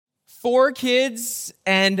Four kids,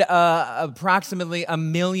 and approximately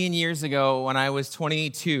 1,000,000 years ago, when I was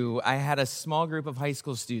 22, I had a small group of high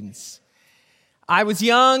school students. I was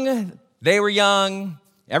young, they were young,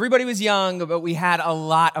 everybody was young, but we had a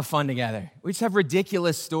lot of fun together. We just have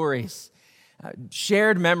ridiculous stories,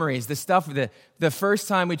 shared memories, the first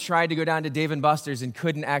time we tried to go down to Dave & Buster's and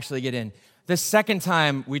couldn't actually get in. The second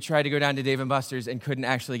time we tried to go down to Dave & Buster's and couldn't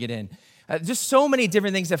actually get in. Just so many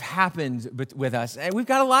different things have happened with us, and we've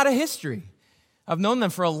got a lot of history. I've known them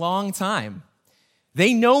for a long time.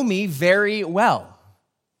 They know me very well.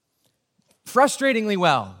 Frustratingly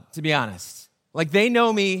well, to be honest. Like, they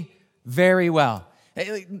know me very well.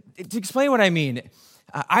 To explain what I mean,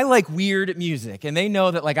 I like weird music, and they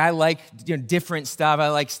know that I like different stuff. I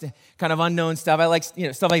like kind of unknown stuff. I like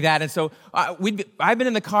stuff like that. And so I've been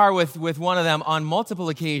in the car with one of them on multiple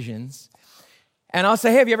occasions. And I'll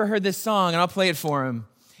say, hey, have you ever heard this song? And I'll play it for him.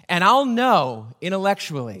 And I'll know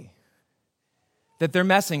intellectually that they're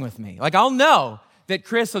messing with me. I'll know that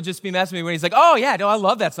Chris will just be messing with me when he's like, oh, yeah, no, I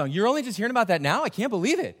love that song. You're only just hearing about that now? I can't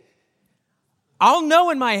believe it. I'll know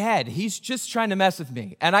in my head he's just trying to mess with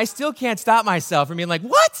me. And I still can't stop myself from being like,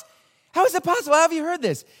 what? How is it possible? How have you heard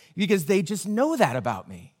this? Because they just know that about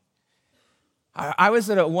me. I was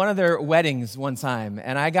at one of their weddings one time,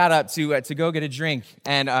 and I got up to go get a drink,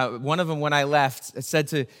 and one of them, when I left, said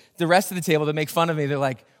to the rest of the table to make fun of me, they're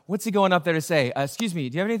like, what's he going up there to say? Excuse me,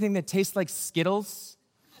 do you have anything that tastes like Skittles?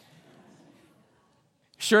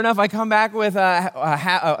 Sure enough, I come back with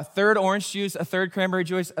a third orange juice, a third cranberry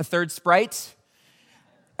juice, a third Sprite,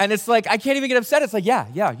 and it's like, I can't even get upset. It's like,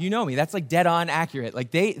 yeah, you know me. That's dead on accurate.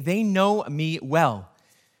 They know me well.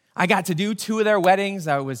 I got to do two of their weddings.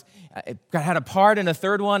 I had a part in a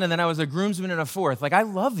third one, and then I was a groomsman in a fourth. I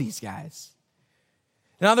love these guys.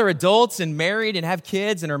 Now they're adults and married and have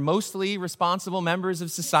kids and are mostly responsible members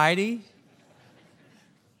of society.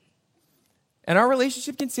 And our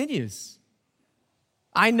relationship continues.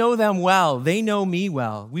 I know them well. They know me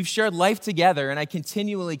well. We've shared life together, and I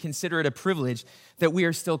continually consider it a privilege that we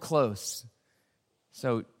are still close.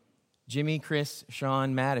 So, Jimmy, Chris,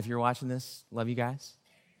 Sean, Matt, if you're watching this, love you guys.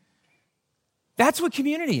 That's what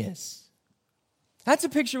community is. That's a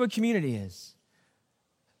picture of what community is.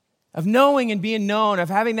 Of knowing and being known, of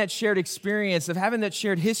having that shared experience, of having that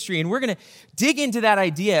shared history. And we're going to dig into that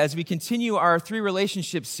idea as we continue our 3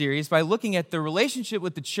 relationships series by looking at the relationship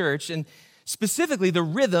with the church and specifically the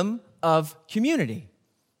rhythm of community.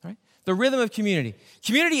 Right? The rhythm of community.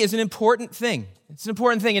 Community is an important thing. It's an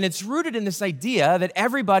important thing, and it's rooted in this idea that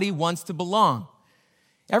everybody wants to belong.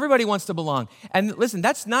 Everybody wants to belong. And listen,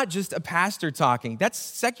 that's not just a pastor talking. That's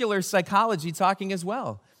secular psychology talking as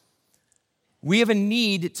well. We have a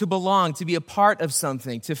need to belong, to be a part of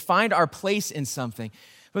something, to find our place in something.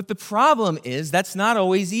 But the problem is that's not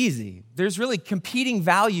always easy. There's really competing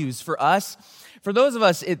values for us. For those of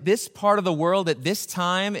us at this part of the world, at this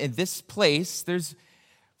time, at this place, there's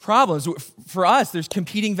problems. For us, there's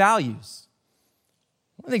competing values.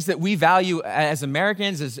 One of the things that we value as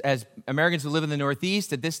Americans, as Americans who live in the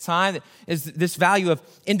Northeast at this time, is this value of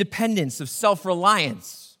independence, of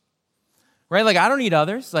self-reliance, right? I don't need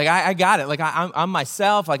others. I got it. I'm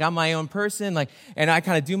myself. I'm my own person. And I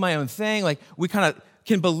kind of do my own thing. We kind of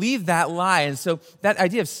can believe that lie. And so that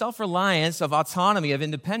idea of self-reliance, of autonomy, of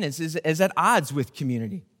independence is at odds with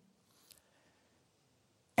community.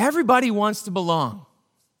 Everybody wants to belong,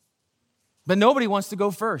 but nobody wants to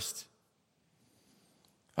go first.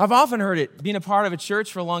 I've often heard it, being a part of a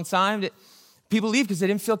church for a long time, that people leave because they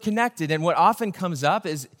didn't feel connected. And what often comes up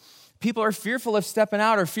is people are fearful of stepping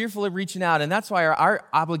out or fearful of reaching out. And that's why our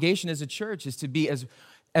obligation as a church is to be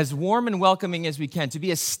as warm and welcoming as we can, to be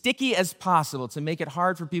as sticky as possible, to make it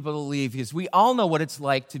hard for people to leave, because we all know what it's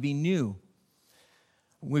like to be new.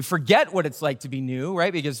 We forget what it's like to be new,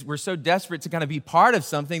 right? Because we're so desperate to kind of be part of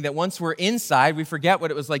something that once we're inside, we forget what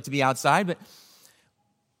it was like to be outside. But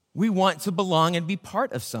we want to belong and be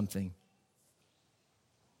part of something.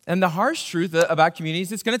 And the harsh truth about community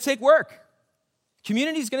is it's going to take work.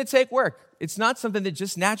 Community is going to take work. It's not something that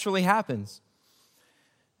just naturally happens.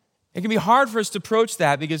 It can be hard for us to approach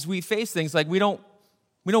that because we face things like we don't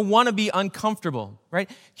want to be uncomfortable, right?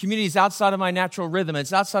 Community is outside of my natural rhythm.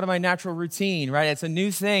 It's outside of my natural routine, right? It's a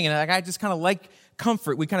new thing, and I just kind of like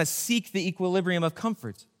comfort. We kind of seek the equilibrium of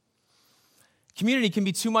comfort. Community can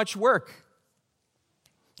be too much work.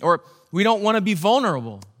 Or we don't want to be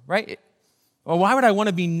vulnerable, right? Well, why would I want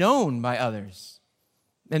to be known by others?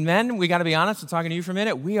 And men, we got to be honest, I'm talking to you for a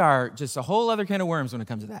minute, we are just a whole other can of worms when it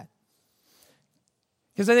comes to that.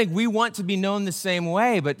 Because I think we want to be known the same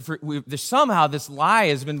way, but there's somehow this lie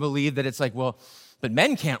has been believed that it's but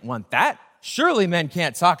men can't want that. Surely men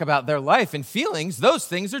can't talk about their life and feelings. Those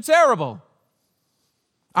things are terrible.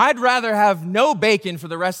 I'd rather have no bacon for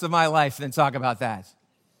the rest of my life than talk about that.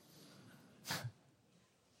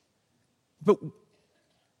 But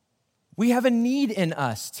we have a need in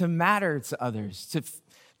us to matter to others,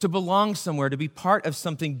 to belong somewhere, to be part of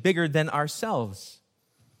something bigger than ourselves.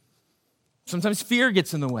 Sometimes fear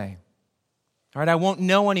gets in the way. All right, I won't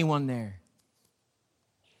know anyone there.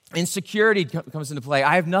 Insecurity comes into play.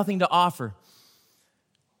 I have nothing to offer.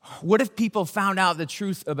 What if people found out the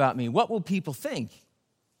truth about me? What will people think?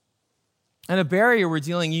 And a barrier we're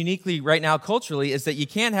dealing uniquely right now culturally is that you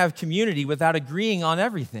can't have community without agreeing on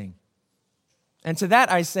everything. And to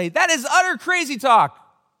that I say, that is utter crazy talk.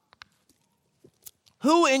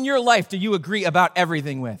 Who in your life do you agree about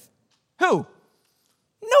everything with? Who?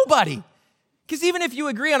 Nobody. Because even if you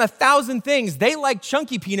agree on 1,000 things, they like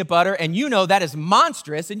chunky peanut butter and you know that is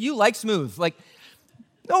monstrous and you like smooth. Like,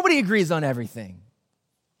 nobody agrees on everything.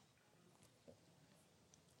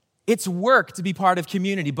 It's work to be part of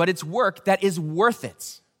community, but it's work that is worth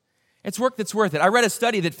it. It's work that's worth it. I read a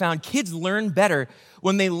study that found kids learn better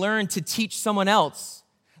when they learn to teach someone else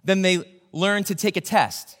than they learn to take a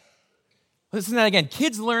test. Listen to that again.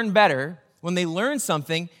 Kids learn better when they learn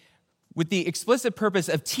something with the explicit purpose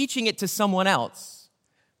of teaching it to someone else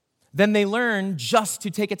than they learn just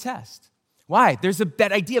to take a test. Why?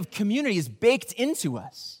 That idea of community is baked into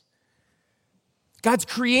us. God's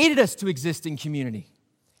created us to exist in community.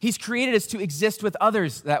 He's created us to exist with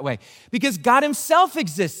others that way because God himself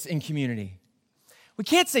exists in community. We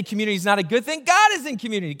can't say community is not a good thing. God is in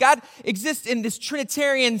community. God exists in this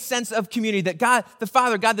Trinitarian sense of community that God the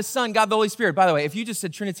Father, God the Son, God the Holy Spirit. By the way, if you just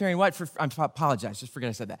said Trinitarian, I apologize. Just forget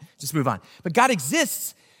I said that. Just move on. But God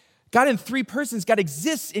exists. God in three persons, God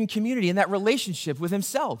exists in community, in that relationship with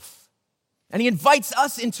himself. And he invites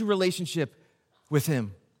us into relationship with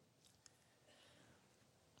him.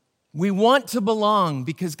 We want to belong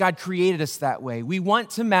because God created us that way. We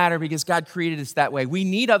want to matter because God created us that way. We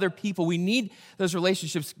need other people. We need those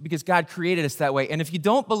relationships because God created us that way. And if you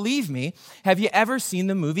don't believe me, have you ever seen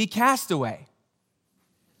the movie Castaway?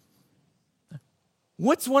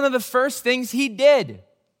 What's one of the first things he did?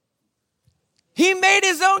 He made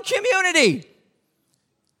his own community.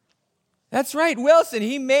 That's right, Wilson.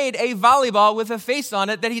 He made a volleyball with a face on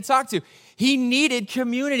it that he talked to. He needed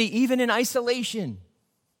community even in isolation.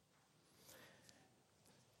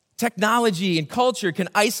 Technology and culture can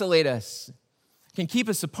isolate us, can keep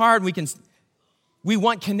us apart. We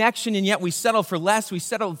want connection, and yet we settle for less. We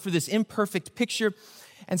settle for this imperfect picture.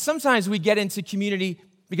 And sometimes we get into community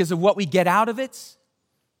because of what we get out of it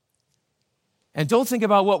and don't think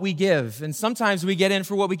about what we give. And sometimes we get in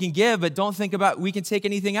for what we can give, but don't think about we can take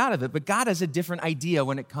anything out of it. But God has a different idea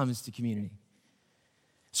when it comes to community.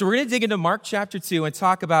 So we're going to dig into Mark chapter 2 and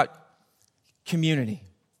talk about community.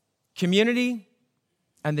 Community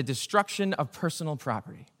and the destruction of personal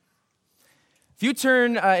property. If you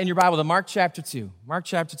turn in your Bible to Mark chapter 2, we're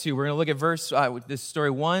going to look at this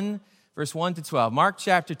story 1, verse 1 to 12. Mark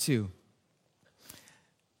chapter 2.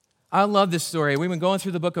 I love this story. We've been going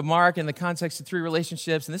through the book of Mark in the context of three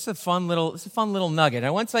relationships, and this is a fun little nugget. And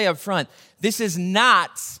I want to tell you up front, this is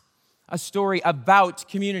not a story about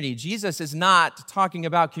community. Jesus is not talking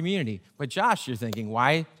about community. But Josh, you're thinking,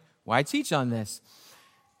 why teach on this?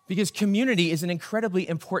 Because community is an incredibly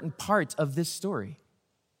important part of this story.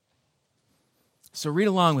 So read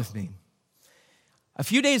along with me. A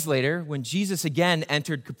few days later, when Jesus again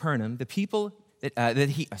entered Capernaum, the people heard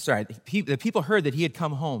that he had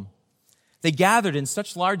come home. They gathered in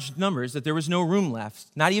such large numbers that there was no room left,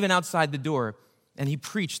 not even outside the door, and he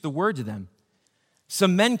preached the word to them.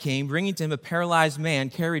 Some men came, bringing to him a paralyzed man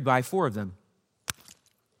carried by 4 of them.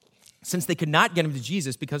 Since they could not get him to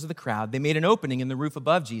Jesus because of the crowd, they made an opening in the roof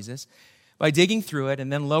above Jesus by digging through it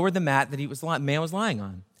and then lowered the mat that the man was lying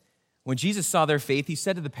on. When Jesus saw their faith, he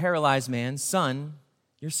said to the paralyzed man, "Son,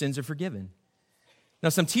 your sins are forgiven." Now,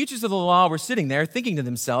 some teachers of the law were sitting there thinking to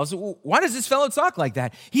themselves, why does this fellow talk like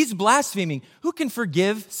that? He's blaspheming. Who can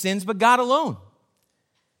forgive sins but God alone?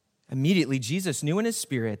 Immediately, Jesus knew in his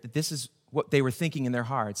spirit that this is what they were thinking in their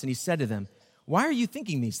hearts, and he said to them, "Why are you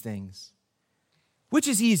thinking these things? Which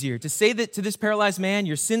is easier, to say that to this paralyzed man,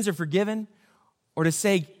 your sins are forgiven, or to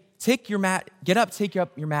say, get up, take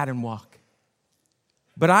up your mat and walk?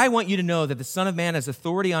 But I want you to know that the Son of Man has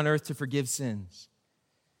authority on earth to forgive sins."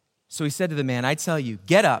 So he said to the man, "I tell you,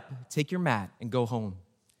 get up, take your mat, and go home."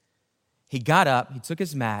 He got up, he took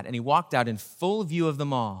his mat, and he walked out in full view of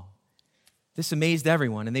them all. This amazed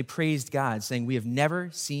everyone, and they praised God, saying, "We have never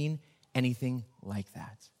seen anything like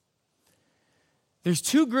that." There's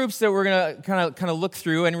 2 groups that we're going to kind of look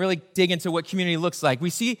through and really dig into what community looks like.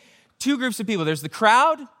 We see two groups of people. There's the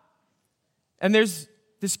crowd, and there's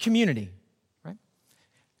this community, right?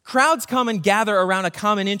 Crowds come and gather around a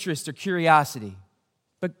common interest or curiosity,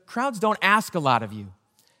 but crowds don't ask a lot of you.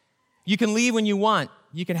 You can leave when you want.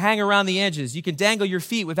 You can hang around the edges. You can dangle your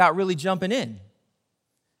feet without really jumping in.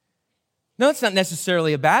 No, it's not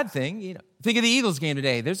necessarily a bad thing. Think of the Eagles game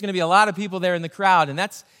today. There's going to be a lot of people there in the crowd, and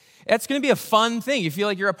that's going to be a fun thing. You feel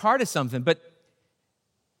like you're a part of something. But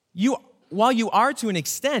while you are to an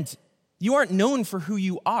extent, you aren't known for who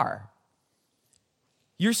you are.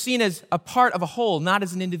 You're seen as a part of a whole, not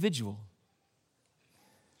as an individual.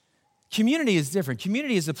 Community is different.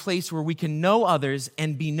 Community is a place where we can know others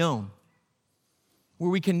and be known. Where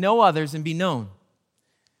we can know others and be known.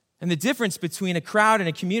 And the difference between a crowd and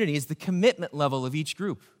a community is the commitment level of each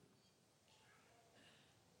group.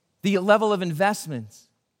 The level of investment.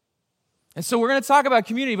 And so we're going to talk about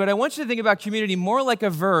community, but I want you to think about community more like a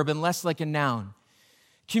verb and less like a noun.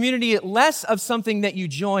 Community, less of something that you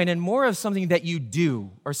join and more of something that you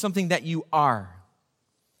do or something that you are.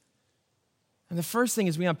 And the first thing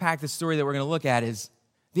as we unpack the story that we're going to look at is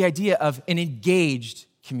the idea of an engaged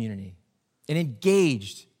community. An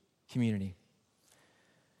engaged community.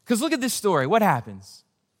 Because look at this story. What happens?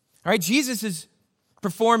 All right, Jesus has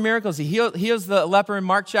performed miracles. He heals the leper in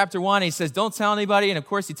Mark chapter 1. He says, don't tell anybody. And of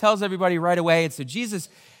course, he tells everybody right away. And so Jesus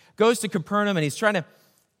goes to Capernaum and he's trying to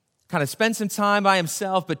kind of spend some time by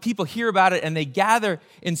himself. But people hear about it and they gather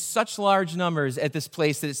in such large numbers at this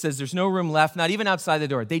place that it says there's no room left, not even outside the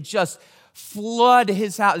door. They just flood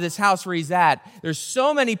his house, this house where he's at. There's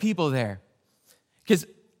so many people there. Because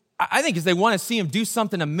I think they want to see him do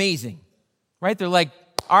something amazing. Right? They're like,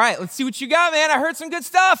 all right, let's see what you got, man. I heard some good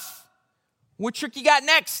stuff. What trick you got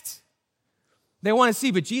next? They want to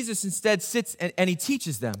see, but Jesus instead sits and he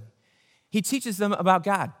teaches them. He teaches them about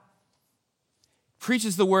God.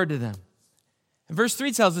 Preaches the word to them. And verse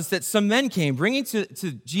 3 tells us that some men came, bringing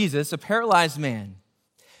to Jesus a paralyzed man.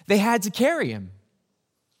 They had to carry him.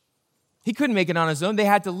 He couldn't make it on his own. They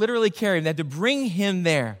had to literally carry him. They had to bring him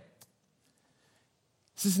there.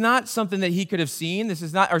 This is not something that he could have seen. This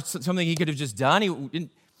is not or something he could have just done. He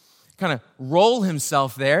didn't kind of roll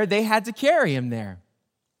himself there. They had to carry him there.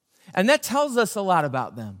 And that tells us a lot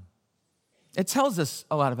about them. It tells us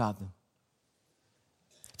a lot about them.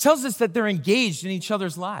 It tells us that they're engaged in each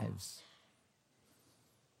other's lives.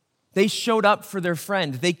 They showed up for their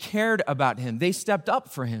friend. They cared about him. They stepped up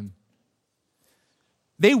for him.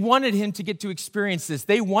 They wanted him to get to experience this.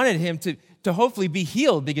 They wanted him to hopefully be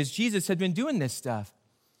healed because Jesus had been doing this stuff.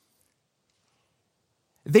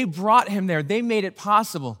 They brought him there. They made it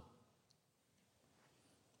possible.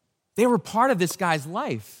 They were part of this guy's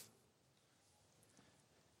life.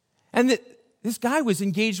 And this guy was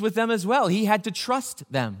engaged with them as well. He had to trust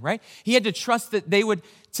them, right? He had to trust that they would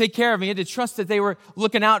take care of him. He had to trust that they were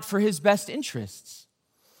looking out for his best interests.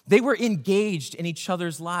 They were engaged in each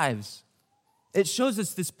other's lives. It shows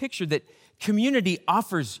us this picture that community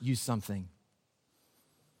offers you something.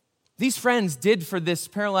 These friends did for this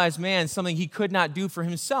paralyzed man something he could not do for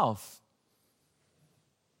himself.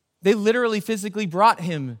 They literally physically brought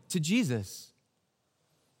him to Jesus.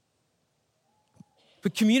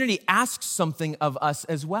 But community asks something of us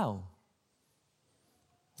as well.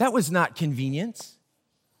 That was not convenient.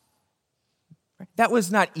 That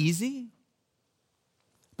was not easy.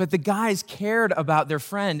 But the guys cared about their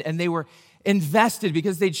friend and they were invested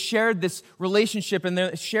because they'd shared this relationship and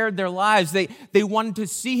they shared their lives. They wanted to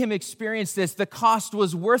see him experience this. The cost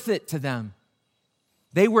was worth it to them.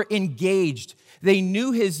 They were engaged. They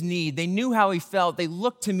knew his need. They knew how he felt. They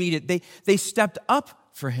looked to meet it. They stepped up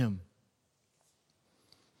for him.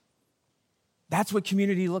 That's what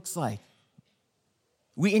community looks like.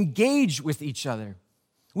 We engage with each other.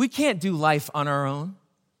 We can't do life on our own.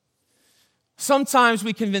 Sometimes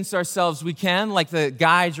we convince ourselves we can, like the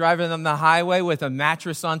guy driving on the highway with a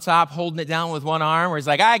mattress on top, holding it down with one arm, where he's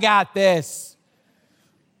like, I got this.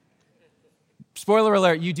 Spoiler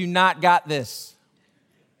alert, you do not got this.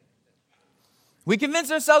 We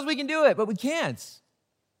convince ourselves we can do it, but we can't.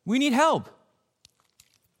 We need help.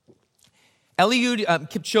 Eliud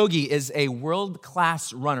Kipchoge is a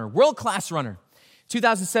world-class runner.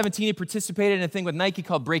 2017, he participated in a thing with Nike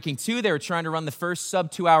called Breaking 2. They were trying to run the first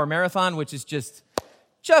sub-2-hour marathon, which is just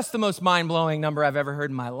the most mind-blowing number I've ever heard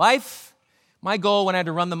in my life. My goal when I had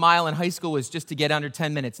to run the mile in high school was just to get under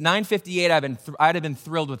 10 minutes. 9:58, I'd have been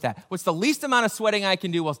thrilled with that. What's the least amount of sweating I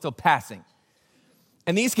can do while still passing?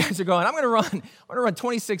 And these guys are going, I'm going to run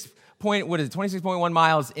 26.1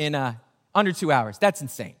 miles in under 2 hours. That's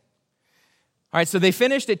insane. All right, so they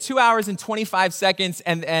finished at 2 hours and 25 seconds,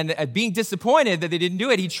 and being disappointed that they didn't do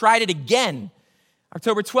it, he tried it again,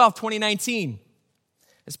 October 12th, 2019.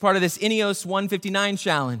 as part of this Ineos 159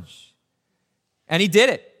 challenge. And he did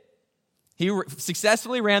it. He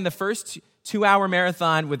successfully ran the first 2-hour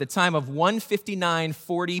marathon with a time of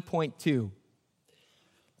 1:59:40.2.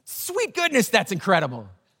 Sweet goodness, that's incredible.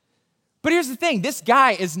 But here's the thing, this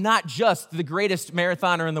guy is not just the greatest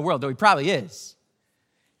marathoner in the world, though he probably is.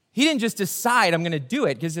 He didn't just decide, I'm going to do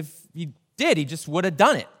it, because if he did, he just would have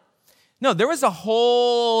done it. No, there was a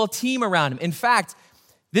whole team around him. In fact,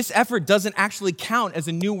 this effort doesn't actually count as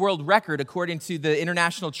a new world record according to the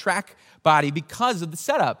International Track Body because of the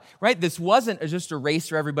setup, right? This wasn't just a race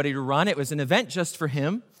for everybody to run. It was an event just for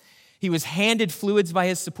him. He was handed fluids by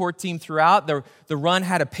his support team throughout. The run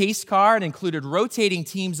had a pace car and included rotating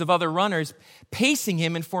teams of other runners pacing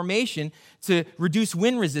him in formation to reduce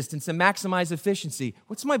wind resistance and maximize efficiency.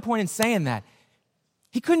 What's my point in saying that?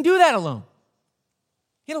 He couldn't do that alone.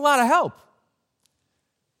 He had a lot of help.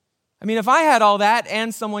 I mean, if I had all that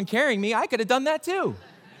and someone carrying me, I could have done that too.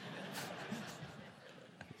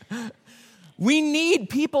 We need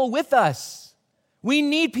people with us. We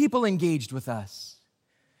need people engaged with us.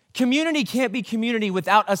 Community can't be community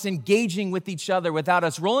without us engaging with each other, without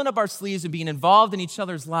us rolling up our sleeves and being involved in each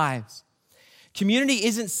other's lives. Community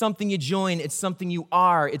isn't something you join, it's something you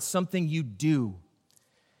are, it's something you do.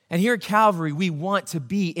 And here at Calvary, we want to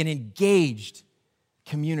be an engaged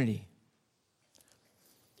community.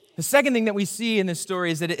 The second thing that we see in this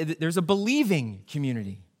story is that there's a believing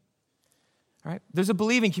community. All right? There's a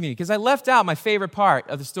believing community, because I left out my favorite part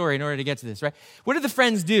of the story in order to get to this, right? What did the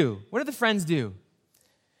friends do? What did the friends do?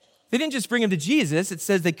 They didn't just bring him to Jesus. It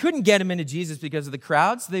says they couldn't get him into Jesus because of the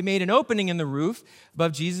crowd, so they made an opening in the roof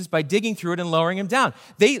above Jesus by digging through it and lowering him down.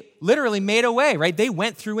 They literally made a way, right? They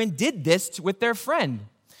went through and did this with their friend.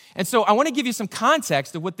 And so I want to give you some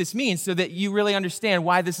context of what this means so that you really understand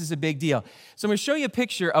why this is a big deal. So I'm going to show you a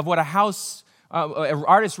picture of what a house, an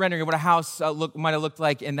artist rendering of what a house might have looked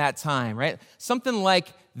like in that time, right? Something like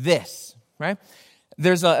this, right?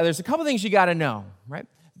 There's a couple things you got to know, right?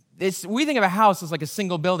 We think of a house as like a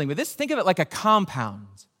single building, but think of it like a compound.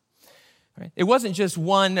 Right? It wasn't just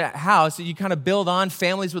one house that you kind of build on.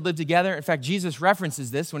 Families would live together. In fact, Jesus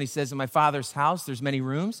references this when he says, in my Father's house, there's many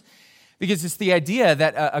rooms. Because it's the idea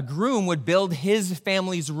that a groom would build his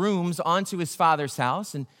family's rooms onto his father's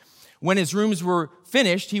house. And when his rooms were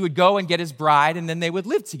finished, he would go and get his bride, and then they would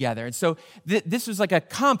live together. And so this was like a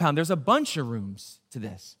compound. There's a bunch of rooms to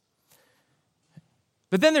this.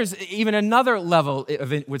 But then there's even another level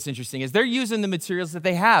of it. What's interesting is they're using the materials that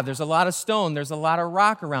they have. There's a lot of stone. There's a lot of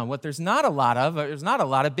rock around. What there's not a lot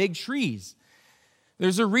of big trees.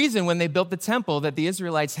 There's a reason when they built the temple that the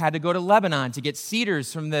Israelites had to go to Lebanon to get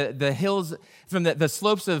cedars from the hills, from the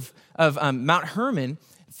slopes of Mount Hermon,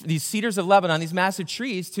 these cedars of Lebanon, these massive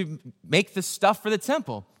trees to make the stuff for the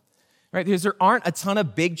temple, right? Because there aren't a ton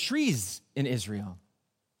of big trees in Israel.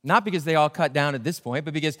 Not because they all cut down at this point,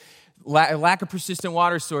 but because lack of persistent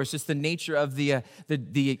water source, just the nature of the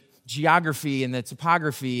geography and the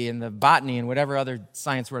topography and the botany and whatever other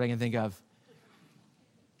science word I can think of.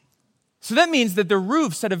 So that means that the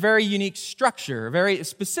roofs had a very unique structure, a very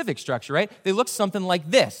specific structure, right? They looked something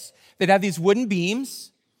like this. They'd have these wooden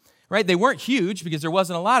beams, right? They weren't huge because there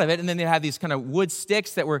wasn't a lot of it. And then they'd have these kind of wood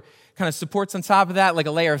sticks that were kind of supports on top of that, like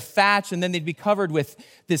a layer of thatch. And then they'd be covered with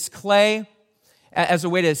this clay as a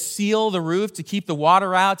way to seal the roof, to keep the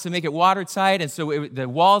water out, to make it watertight. And so the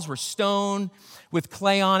walls were stone with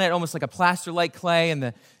clay on it, almost like a plaster-like clay.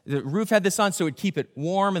 And the roof had this on so it would keep it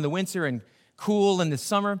warm in the winter and cool in the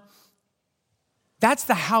summer. That's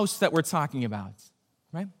the house that we're talking about,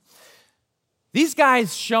 right? These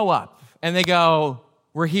guys show up and they go,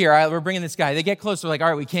 we're here, we're bringing this guy. They get close, they're like, all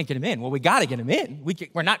right, we can't get him in. Well, we got to get him in.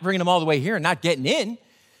 We're not bringing him all the way here and not getting in.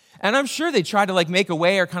 And I'm sure they tried to like make a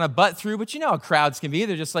way or kind of butt through, but you know how crowds can be.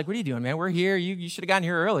 They're just like, what are you doing, man? We're here. You should have gotten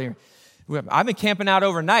here earlier. I've been camping out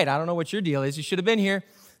overnight. I don't know what your deal is. You should have been here.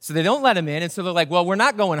 So they don't let him in. And so they're like, well, we're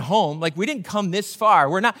not going home. Like, we didn't come this far.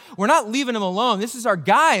 We're not leaving him alone. This is our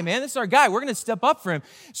guy, man. This is our guy. We're going to step up for him.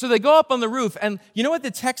 So they go up on the roof. And you know what the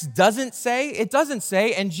text doesn't say? It doesn't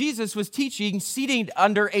say, and Jesus was teaching seated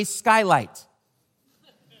under a skylight.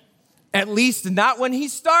 At least not when he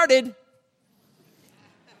started.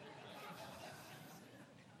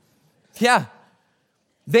 Yeah.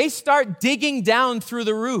 They start digging down through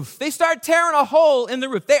the roof. They start tearing a hole in the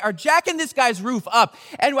roof. They are jacking this guy's roof up.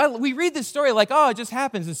 And we read this story like, oh, it just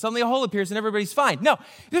happens, and suddenly a hole appears and everybody's fine. No,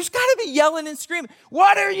 there's got to be yelling and screaming.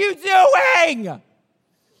 What are you doing?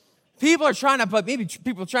 People are trying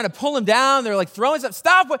to pull him down. They're like throwing stuff.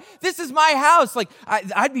 Stop. This is my house. Like,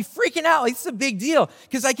 I'd be freaking out. Like, this is a big deal.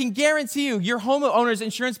 Because I can guarantee you, your homeowner's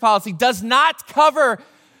insurance policy does not cover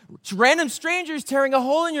random strangers tearing a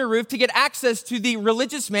hole in your roof to get access to the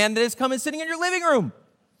religious man that has come and sitting in your living room.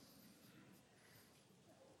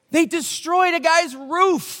 They destroyed a guy's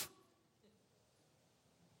roof.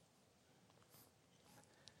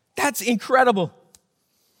 That's incredible.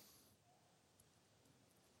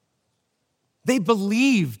 They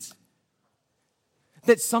believed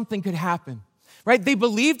that something could happen, right? They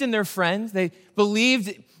believed in their friend. They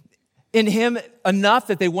believed in him enough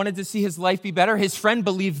that they wanted to see his life be better. His friend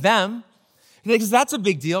believed them, because that's a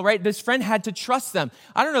big deal, right? This friend had to trust them.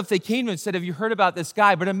 I don't know if they came to him and said, have you heard about this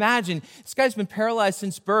guy? But imagine, this guy's been paralyzed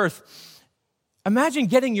since birth. Imagine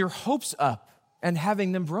getting your hopes up and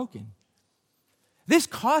having them broken. This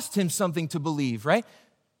cost him something to believe, right?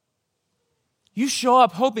 You show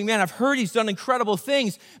up hoping, man, I've heard he's done incredible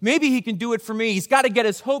things. Maybe he can do it for me. He's got to get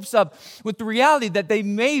his hopes up with the reality that they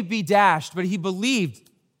may be dashed, but he believed.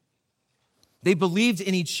 They believed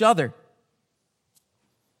in each other.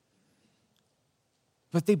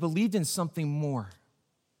 But they believed in something more.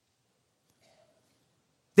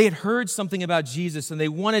 They had heard something about Jesus, and they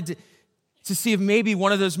wanted to see if maybe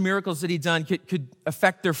one of those miracles that he'd done could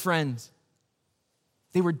affect their friends.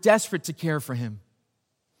 They were desperate to care for him.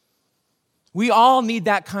 We all need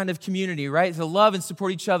that kind of community, right? To love and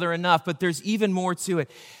support each other enough, but there's even more to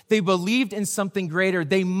it. They believed in something greater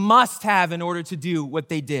they must have in order to do what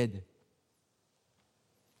they did.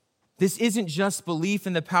 This isn't just belief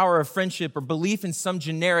in the power of friendship or belief in some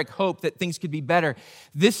generic hope that things could be better.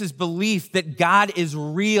 This is belief that God is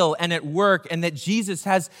real and at work, and that Jesus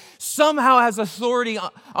somehow has authority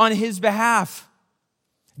on his behalf.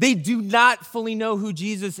 They do not fully know who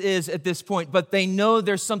Jesus is at this point, but they know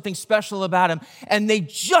there's something special about him, and they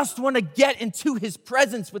just want to get into his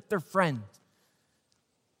presence with their friend.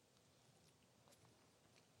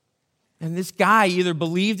 And this guy either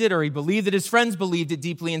believed it or he believed that his friends believed it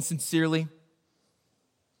deeply and sincerely.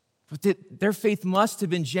 But their faith must have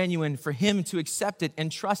been genuine for him to accept it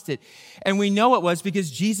and trust it. And we know it was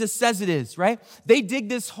because Jesus says it is, right? They dig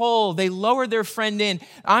this hole. They lower their friend in.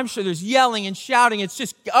 I'm sure there's yelling and shouting. It's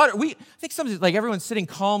just utter. I think sometimes like everyone's sitting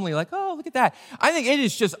calmly like, oh, look at that. I think it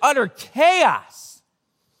is just utter chaos.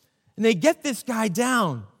 And they get this guy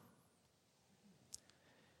down.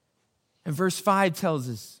 And verse 5 tells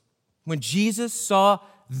us, when Jesus saw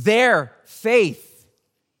their faith,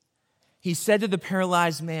 he said to the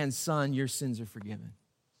paralyzed man, son, your sins are forgiven.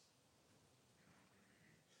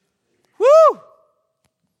 Woo!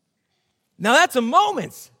 Now that's a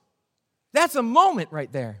moment. That's a moment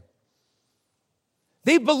right there.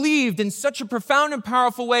 They believed in such a profound and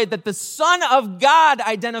powerful way that the Son of God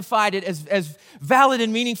identified it as valid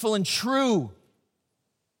and meaningful and true.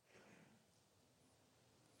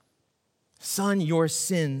 Son, your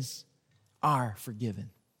sins are forgiven.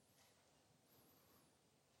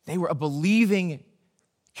 They were a believing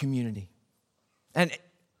community. And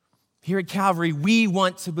here at Calvary, we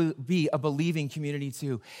want to be a believing community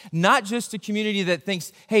too. Not just a community that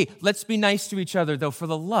thinks, hey, let's be nice to each other, though, for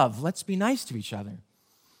the love. Let's be nice to each other.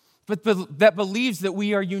 But that believes that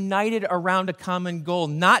we are united around a common goal,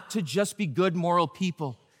 not to just be good moral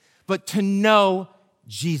people, but to know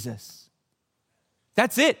Jesus.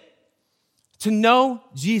 That's it. To know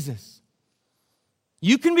Jesus.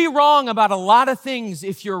 You can be wrong about a lot of things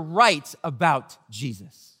if you're right about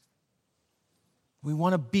Jesus. We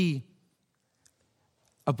want to be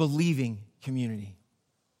a believing community.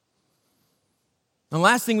 The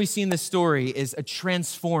last thing we see in this story is a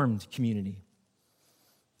transformed community.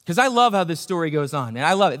 Because I love how this story goes on, and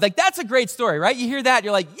I love it. Like, that's a great story, right? You hear that,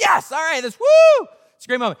 you're like, yes, all right, woo! It's a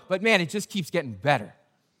great moment. But man, it just keeps getting better.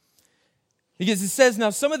 Because it says,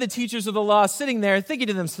 now some of the teachers of the law sitting there thinking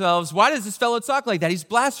to themselves, why does this fellow talk like that? He's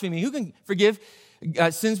blaspheming. Who can forgive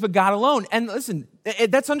sins but God alone? And listen,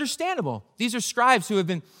 that's understandable. These are scribes who've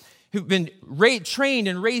been trained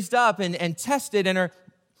and raised up and tested and are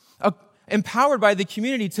empowered by the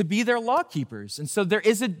community to be their law keepers. And so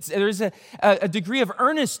there's a degree of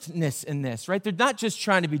earnestness in this, right? They're not just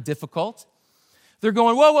trying to be difficult. They're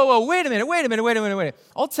going, whoa, wait a minute.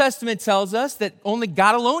 Old Testament tells us that only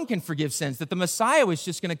God alone can forgive sins, that the Messiah was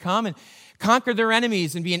just going to come and conquer their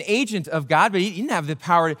enemies and be an agent of God, but he didn't have the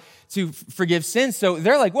power to forgive sins. So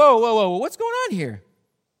they're like, whoa, what's going on here?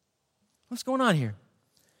 What's going on here?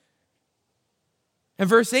 And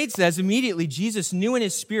verse 8 says, immediately Jesus knew in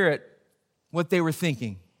his spirit what they were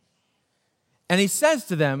thinking. And he says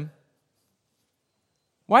to them,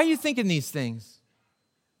 why are you thinking these things?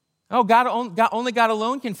 Oh, only God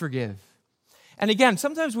alone can forgive. And again,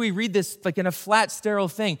 sometimes we read this like in a flat, sterile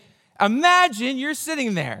thing. Imagine you're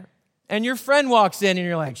sitting there and your friend walks in and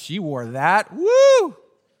you're like, she wore that. Woo!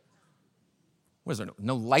 Was there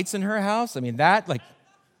no lights in her house? I mean, that, like,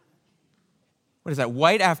 What is that,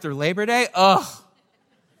 white after Labor Day? Ugh.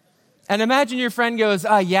 And imagine your friend goes,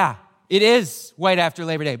 yeah, it is white after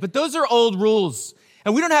Labor Day. But those are old rules,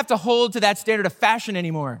 and we don't have to hold to that standard of fashion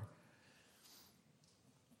anymore.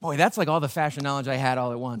 Boy, that's like all the fashion knowledge I had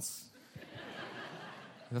all at once.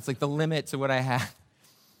 That's like the limit to what I had.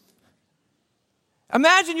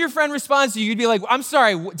 Imagine your friend responds to you. You'd be like, I'm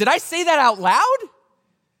sorry, did I say that out loud?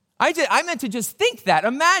 I meant to just think that.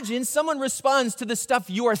 Imagine someone responds to the stuff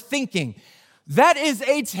you're thinking. That is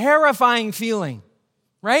a terrifying feeling,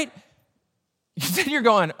 right? Then you're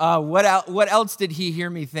going, what else did he hear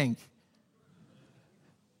me think?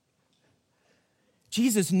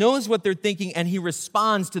 Jesus knows what they're thinking, and he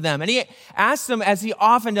responds to them. And he asks them, as he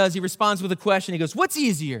often does, he responds with a question. He goes, what's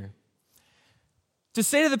easier? To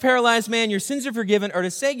say to the paralyzed man, your sins are forgiven, or to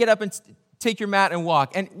say, get up and take your mat and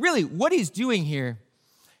walk? And really, what he's doing here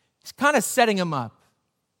is kind of setting him up.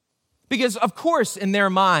 Because, of course, in their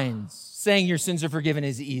minds, saying your sins are forgiven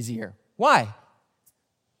is easier. Why?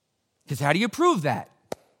 Because how do you prove that?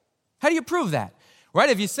 How do you prove that? Right?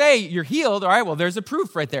 If you say you're healed, all right, well, there's a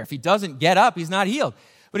proof right there. If he doesn't get up, he's not healed.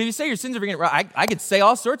 But if you say your sins are forgiven, I could say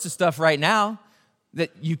all sorts of stuff right now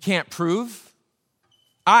that you can't prove.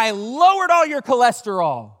 I lowered all your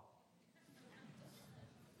cholesterol.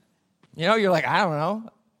 You're like, I don't know.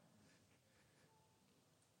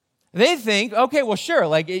 They think, okay, well, sure,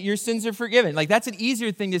 like your sins are forgiven. Like that's an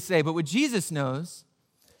easier thing to say. But what Jesus knows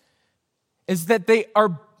is that they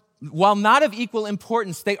are, while not of equal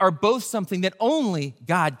importance, they are both something that only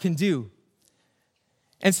God can do.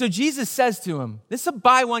 And so Jesus says to him, this is a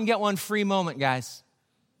buy one, get one free moment, guys.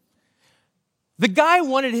 The guy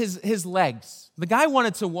wanted his legs. The guy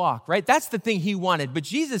wanted to walk, right? That's the thing he wanted. But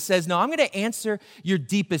Jesus says, no, I'm going to answer your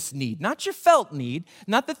deepest need, not your felt need,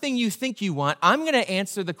 not the thing you think you want. I'm going to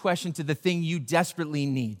answer the question to the thing you desperately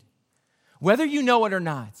need. Whether you know it or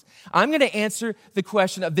not, I'm going to answer the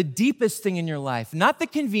question of the deepest thing in your life, not the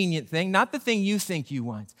convenient thing, not the thing you think you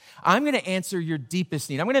want. I'm going to answer your deepest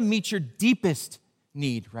need. I'm going to meet your deepest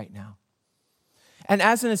need right now. And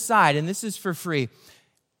as an aside, and this is for free,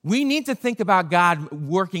 we need to think about God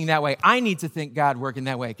working that way. I need to think God working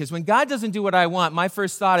that way. Because when God doesn't do what I want, my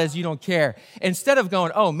first thought is you don't care. Instead of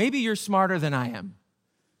going, oh, maybe you're smarter than I am.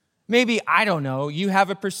 Maybe, I don't know, you have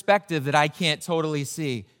a perspective that I can't totally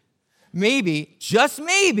see. Maybe, just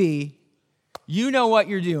maybe, you know what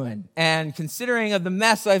you're doing. And considering of the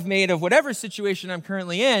mess I've made of whatever situation I'm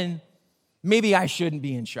currently in, maybe I shouldn't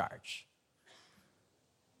be in charge.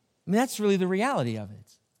 I mean, that's really the reality of it.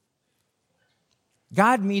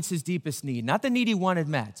 God meets his deepest need, not the need he wanted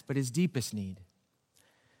met, but his deepest need.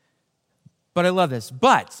 But I love this.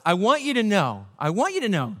 But I want you to know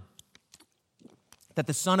that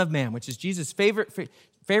the Son of Man, which is Jesus'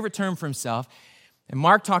 favorite term for himself, and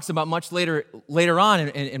Mark talks about much later on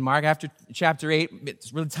in Mark, after chapter 8,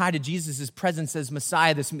 it's really tied to Jesus' presence as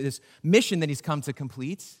Messiah, this mission that he's come to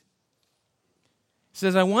complete. He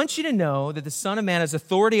says, I want you to know that the Son of Man has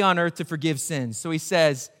authority on earth to forgive sins. So he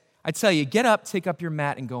says, I tell you, get up, take up your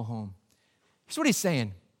mat, and go home. Here's what he's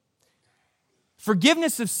saying.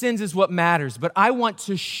 Forgiveness of sins is what matters, but I want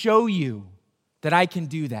to show you that I can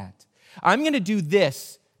do that. I'm going to do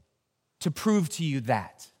this to prove to you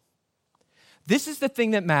that. This is the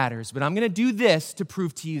thing that matters, but I'm going to do this to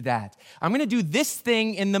prove to you that. I'm going to do this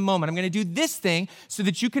thing in the moment. I'm going to do this thing so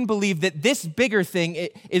that you can believe that this bigger thing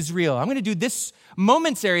is real. I'm going to do this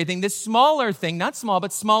momentary thing, this smaller thing, not small,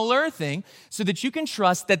 but smaller thing, so that you can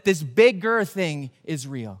trust that this bigger thing is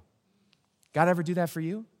real. God ever do that for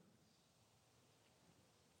you?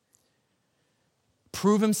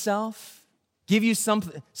 Prove himself? Give you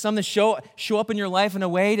something to show up in your life in a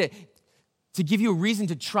way to give you a reason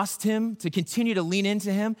to trust him, to continue to lean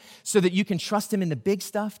into him so that you can trust him in the big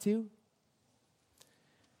stuff too?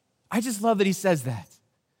 I just love that he says that.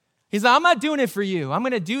 He's like, I'm not doing it for you. I'm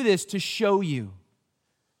going to do this to show you.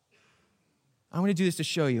 I'm going to do this to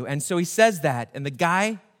show you. And so he says that, and the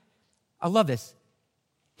guy, I love this.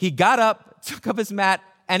 He got up, took up his mat,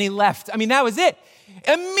 and he left. I mean, that was it.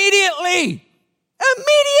 Immediately.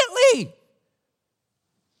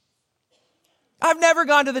 I've never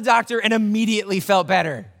gone to the doctor and immediately felt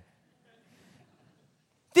better.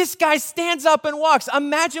 This guy stands up and walks.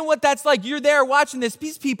 Imagine what that's like. You're there watching this.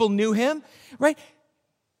 These people knew him, right?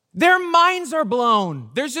 Their minds are blown.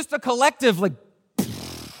 There's just a collective like,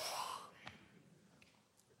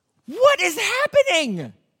 what is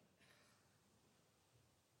happening?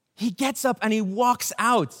 He gets up and he walks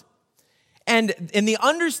out. And in the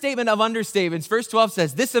understatement of understatements, verse 12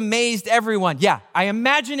 says, this amazed everyone. Yeah, I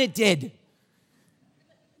imagine it did.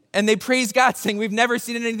 And they praise God, saying, we've never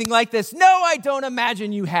seen anything like this. No, I don't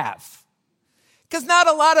imagine you have. Because not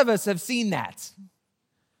a lot of us have seen that.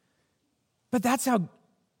 But that's how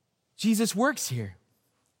Jesus works here.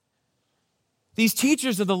 These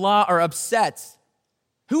teachers of the law are upset.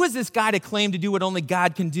 Who is this guy to claim to do what only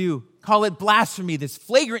God can do? Call it blasphemy, this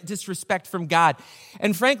flagrant disrespect from God.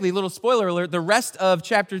 And frankly, little spoiler alert, the rest of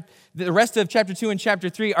chapter 2 and chapter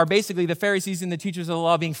 3 are basically the Pharisees and the teachers of the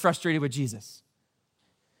law being frustrated with Jesus.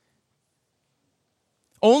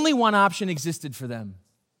 Only one option existed for them.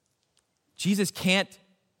 Jesus can't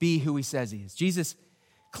be who he says he is. Jesus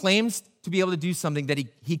claims to be able to do something that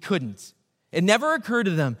he couldn't. It never occurred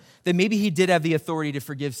to them that maybe he did have the authority to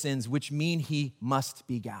forgive sins, which mean he must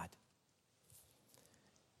be God.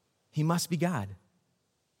 He must be God.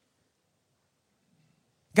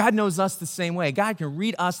 God knows us the same way. God can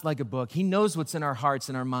read us like a book. He knows what's in our hearts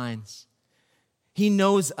and our minds. He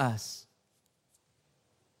knows us.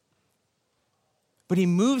 But he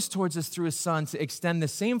moves towards us through his Son to extend the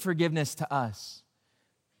same forgiveness to us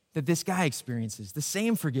that this guy experiences, the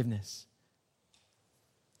same forgiveness.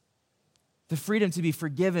 The freedom to be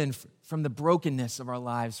forgiven from the brokenness of our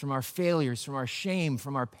lives, from our failures, from our shame,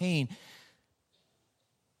 from our pain.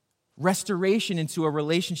 Restoration into a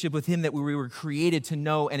relationship with him that we were created to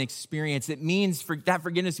know and experience. It means, that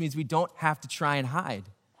forgiveness means we don't have to try and hide.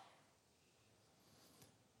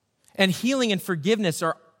 And healing and forgiveness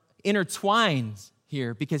are intertwined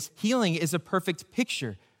here because healing is a perfect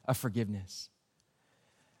picture of forgiveness.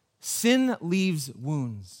 Sin leaves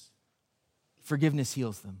wounds. Forgiveness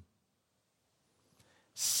heals them.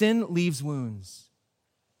 Sin leaves wounds.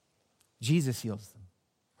 Jesus heals them,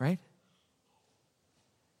 right?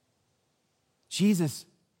 Jesus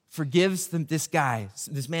forgives them, this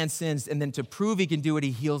man's sins, and then to prove he can do it,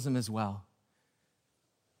 he heals him as well.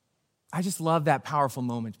 I just love that powerful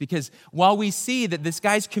moment because while we see that this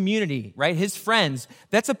guy's community, right, his friends,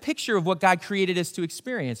 that's a picture of what God created us to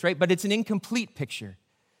experience, right? But it's an incomplete picture.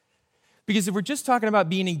 Because if we're just talking about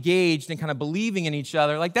being engaged and kind of believing in each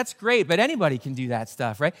other, like that's great, but anybody can do that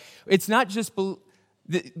stuff, right? It's not just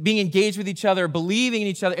being engaged with each other, believing in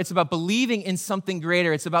each other. It's about believing in something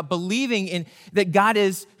greater. It's about believing in that God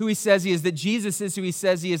is who he says he is, that Jesus is who he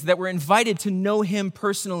says he is, that we're invited to know him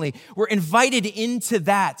personally. We're invited into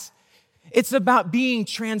that. It's about being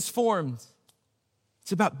transformed.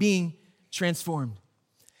 It's about being transformed.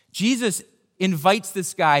 Jesus invites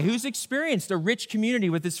this guy who's experienced a rich community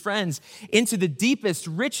with his friends into the deepest,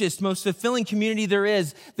 richest, most fulfilling community there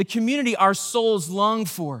is, the community our souls long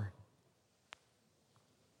for.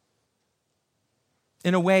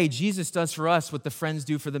 In a way, Jesus does for us what the friends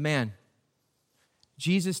do for the man.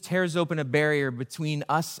 Jesus tears open a barrier between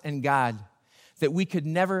us and God that we could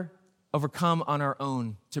never overcome on our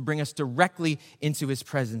own to bring us directly into his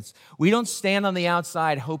presence. We don't stand on the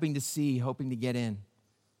outside hoping to get in.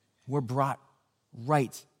 We're brought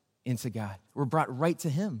right into God. We're brought right to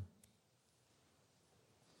him.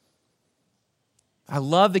 I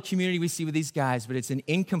love the community we see with these guys, but it's an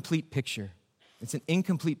incomplete picture. It's an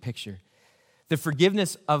incomplete picture. The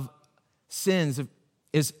forgiveness of sins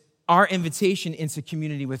is our invitation into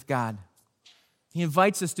community with God. He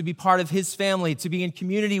invites us to be part of his family, to be in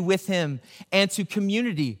community with him, and to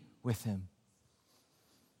community with him.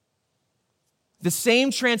 The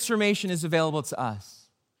same transformation is available to us.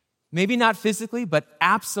 Maybe not physically, but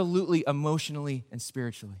absolutely emotionally and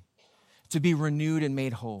spiritually. To be renewed and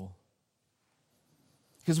made whole.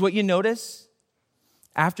 Because what you notice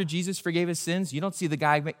after Jesus forgave his sins, you don't see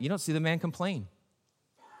the man complain.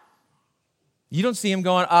 You don't see him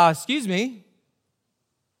going, excuse me,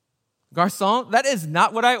 garçon, that is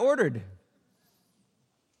not what I ordered.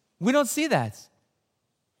 We don't see that.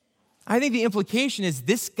 I think the implication is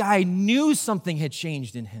this guy knew something had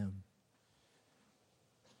changed in him.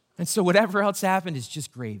 And so whatever else happened is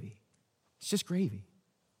just gravy. It's just gravy.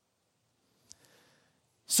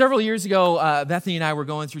 Several years ago, Bethany and I were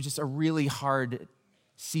going through just a really hard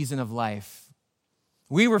season of life.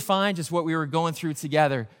 We were fine, just what we were going through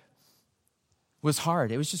together was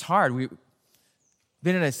hard. It was just hard. We've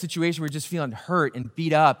been in a situation where we're just feeling hurt and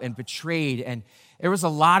beat up and betrayed, and there was a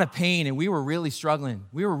lot of pain, and we were really struggling.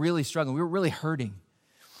 We were really hurting.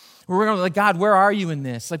 We were like, God, where are you in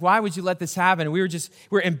this? Like, why would you let this happen? And we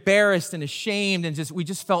were embarrassed and ashamed, and we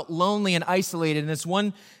just felt lonely and isolated. And this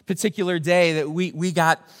one particular day that we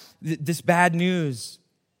got this bad news.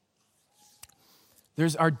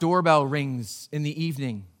 Our doorbell rings in the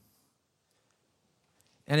evening.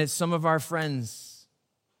 And it's some of our friends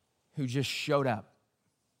who just showed up.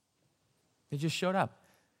 They just showed up,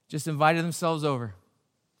 just invited themselves over.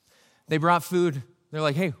 They brought food. They're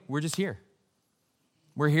like, hey, we're just here.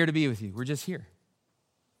 We're here to be with you. We're just here.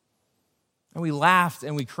 And we laughed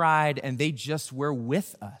and we cried, and they just were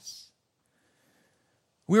with us.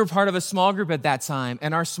 We were part of a small group at that time,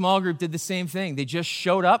 and our small group did the same thing. They just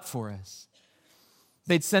showed up for us.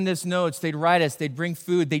 They'd send us notes, they'd write us, they'd bring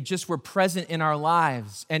food. They just were present in our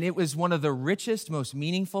lives, and it was one of the richest, most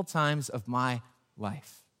meaningful times of my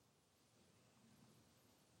life.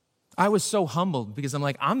 I was so humbled because I'm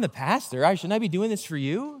like, I'm the pastor. Shouldn't I be doing this for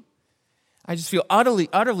you? I just feel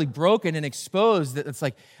utterly broken and exposed that it's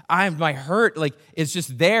like my hurt is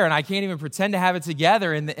just there, and I can't even pretend to have it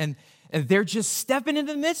together. And they're just stepping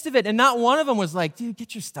into the midst of it. And not one of them was like, dude,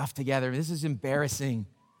 get your stuff together. This is embarrassing.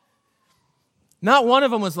 Not one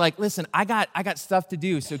of them was like, listen, I got stuff to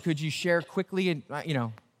do, so could you share quickly?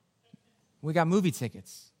 And, we got movie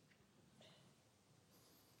tickets.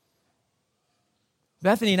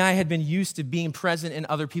 Bethany and I had been used to being present in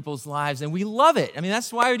other people's lives, and we love it. I mean,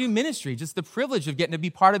 that's why we do ministry, just the privilege of getting to be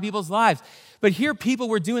part of people's lives. But here, people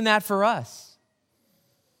were doing that for us.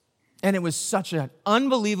 And it was such an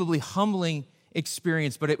unbelievably humbling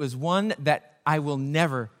experience, but it was one that I will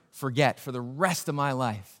never forget for the rest of my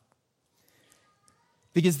life.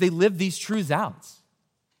 Because they lived these truths out.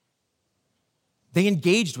 They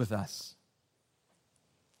engaged with us.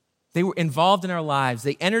 They were involved in our lives.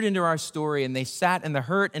 They entered into our story, and they sat in the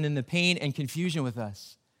hurt and in the pain and confusion with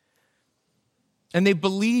us. And they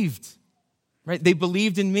believed, right? They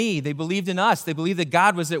believed in me. They believed in us. They believed that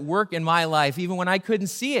God was at work in my life, even when I couldn't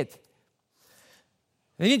see it.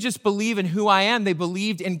 They didn't just believe in who I am. They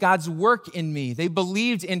believed in God's work in me. They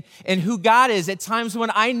believed in who God is at times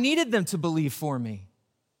when I needed them to believe for me.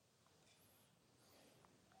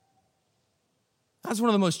 That's one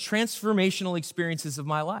of the most transformational experiences of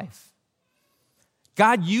my life.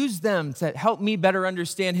 God used them to help me better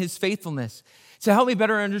understand his faithfulness, to help me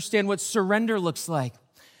better understand what surrender looks like.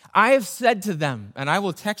 I have said to them, and I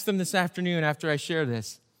will text them this afternoon after I share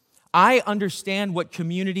this, I understand what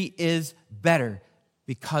community is better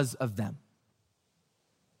because of them.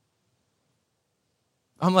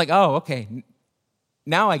 I'm like, oh, okay,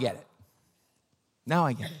 now I get it. Now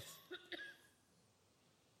I get it.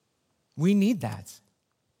 We need that.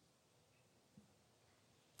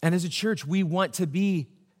 And as a church, we want to be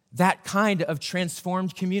that kind of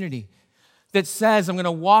transformed community that says, I'm going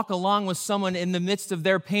to walk along with someone in the midst of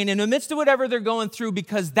their pain, in the midst of whatever they're going through,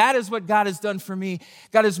 because that is what God has done for me.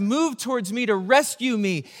 God has moved towards me to rescue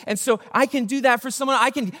me. And so I can do that for someone.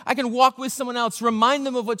 I can walk with someone else, remind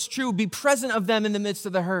them of what's true, be present of them in the midst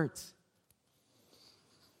of the hurt.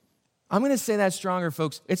 I'm going to say that stronger,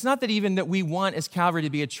 folks. It's not that even that we want as Calvary to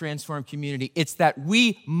be a transformed community. It's that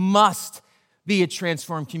we must be a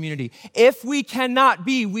transformed community. If we cannot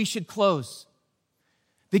be, we should close.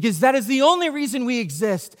 Because that is the only reason we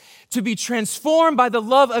exist, to be transformed by the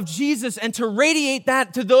love of Jesus and to radiate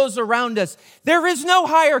that to those around us. There is no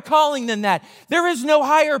higher calling than that. There is no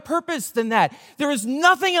higher purpose than that. There is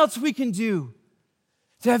nothing else we can do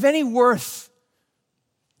to have any worth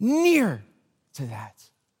near to that.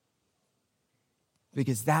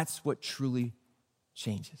 Because that's what truly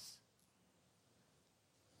changes.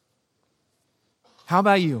 How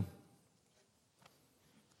about you?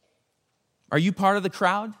 Are you part of the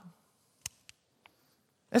crowd?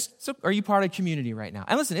 Are you part of community right now?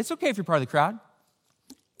 And listen, it's okay if you're part of the crowd.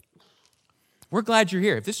 We're glad you're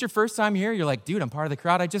here. If this is your first time here, you're like, dude, I'm part of the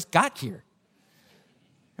crowd. I just got here.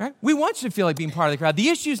 Right? We want you to feel like being part of the crowd. The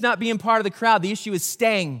issue is not being part of the crowd. The issue is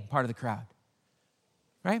staying part of the crowd.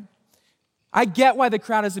 Right? I get why the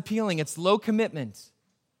crowd is appealing. It's low commitment,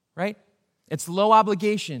 right? It's low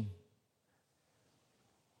obligation.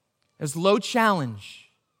 It's low challenge.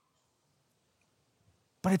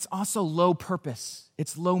 But it's also low purpose.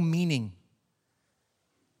 It's low meaning.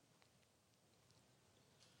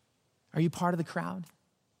 Are you part of the crowd?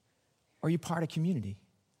 Or are you part of community?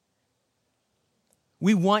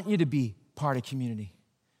 We want you to be part of community,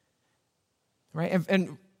 right?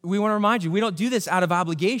 And we want to remind you, we don't do this out of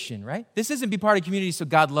obligation, right? This isn't be part of community so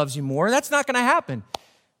God loves you more. That's not going to happen.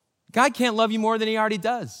 God can't love you more than he already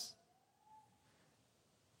does.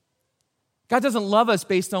 God doesn't love us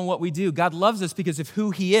based on what we do. God loves us because of who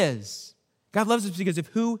he is. God loves us because of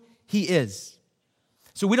who he is.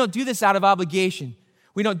 So we don't do this out of obligation.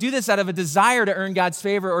 We don't do this out of a desire to earn God's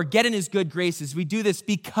favor or get in his good graces. We do this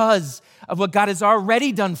because of what God has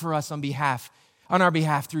already done for us on our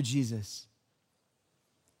behalf through Jesus.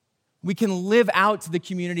 We can live out to the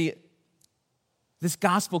community, this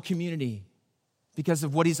gospel community, because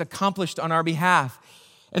of what he's accomplished on our behalf.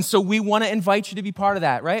 And so we want to invite you to be part of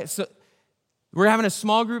that, right? So we're having a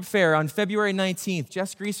small group fair on February 19th.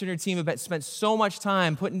 Jess Greaser and her team have spent so much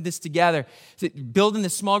time putting this together, building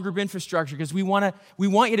this small group infrastructure, because we want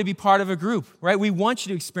you to be part of a group, right? We want you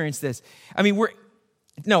to experience this. I mean,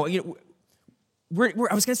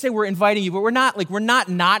 I was going to say we're inviting you, but we're not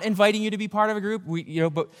inviting you to be part of a group.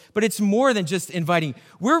 But it's more than just inviting.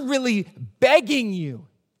 We're really begging you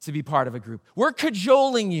to be part of a group. We're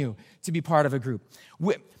cajoling you to be part of a group.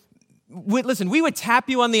 Listen, we would tap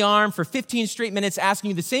you on the arm for 15 straight minutes asking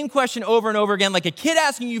you the same question over and over again, like a kid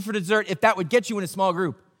asking you for dessert, if that would get you in a small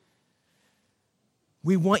group.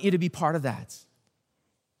 We want you to be part of that.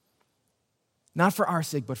 Not for our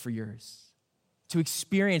sake, but for yours. To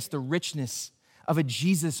experience the richness of a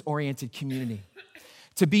Jesus-oriented community.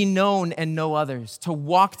 To be known and know others. To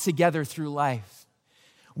walk together through life.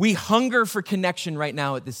 We hunger for connection right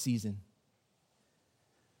now at this season.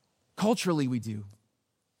 Culturally, we do.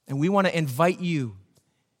 And we want to invite you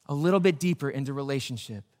a little bit deeper into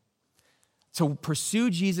relationship. To pursue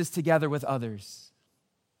Jesus together with others.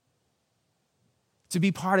 To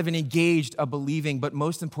be part of an engaged, a believing, but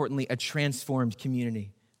most importantly, a transformed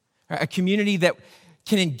community. A community that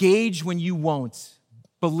can engage when you won't,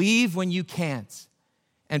 believe when you can't,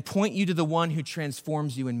 and point you to the one who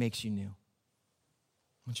transforms you and makes you new.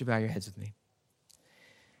 Why don't you bow your heads with me?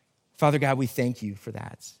 Father God, we thank you for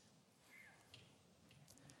that.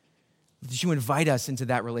 That you invite us into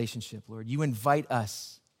that relationship, Lord. You invite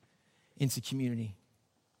us into community.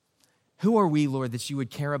 Who are we, Lord, that you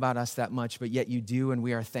would care about us that much, but yet you do, and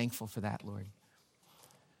we are thankful for that, Lord.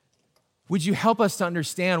 Would you help us to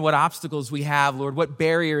understand what obstacles we have, Lord, what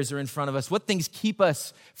barriers are in front of us, what things keep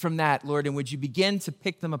us from that, Lord, and would you begin to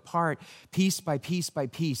pick them apart piece by piece by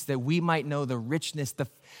piece that we might know the richness,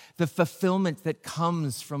 the fulfillment that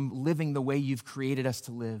comes from living the way you've created us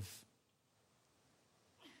to live.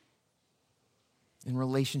 In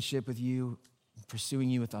relationship with you, pursuing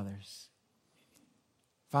you with others.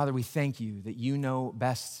 Father, we thank you that you know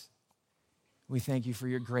best. We thank you for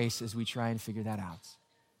your grace as we try and figure that out.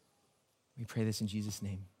 We pray this in Jesus'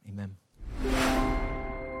 name. Amen.